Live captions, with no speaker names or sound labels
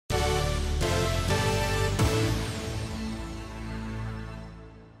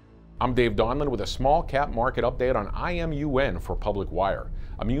I'm Dave Donlin with a small cap market update on IMUN for Public Wire.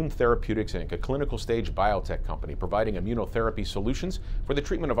 Immune Therapeutics Inc., a clinical stage biotech company providing immunotherapy solutions for the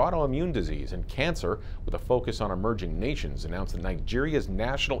treatment of autoimmune disease and cancer with a focus on emerging nations, announced that Nigeria's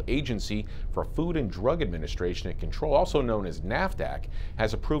National Agency for Food and Drug Administration and Control, also known as NAFDAC,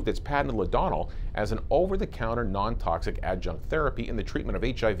 has approved its patented Ladonal as an over-the-counter non-toxic adjunct therapy in the treatment of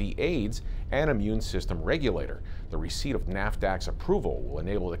HIV/AIDS and immune system regulator. The receipt of NAFDAC's approval will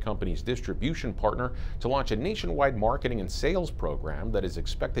enable the company's distribution partner to launch a nationwide marketing and sales program that is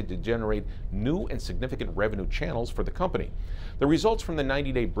expected to generate new and significant revenue channels for the company. The results from the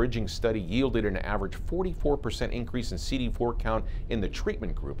 90-day bridging study yielded an average 44% increase in CD4 count in the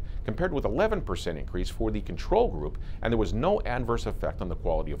treatment group, compared with 11% increase for the control group, and there was no adverse effect on the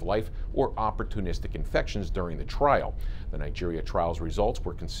quality of life or opportunistic infections during the trial. The Nigeria trial's results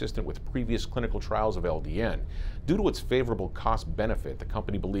were consistent with previous clinical trials of LDN. Due to its favorable cost-benefit, the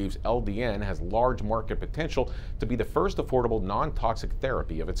company believes LDN has large market potential to be the first affordable non-toxic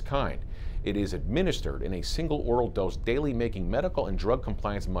therapy of its kind. It is administered in a single oral dose daily, making medical and drug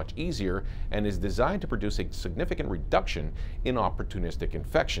compliance much easier, and is designed to produce a significant reduction in opportunistic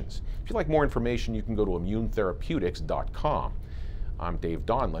infections. If you'd like more information, you can go to immunetherapeutics.com. I'm Dave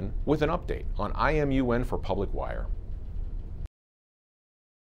Donlin with an update on IMUN for Public Wire.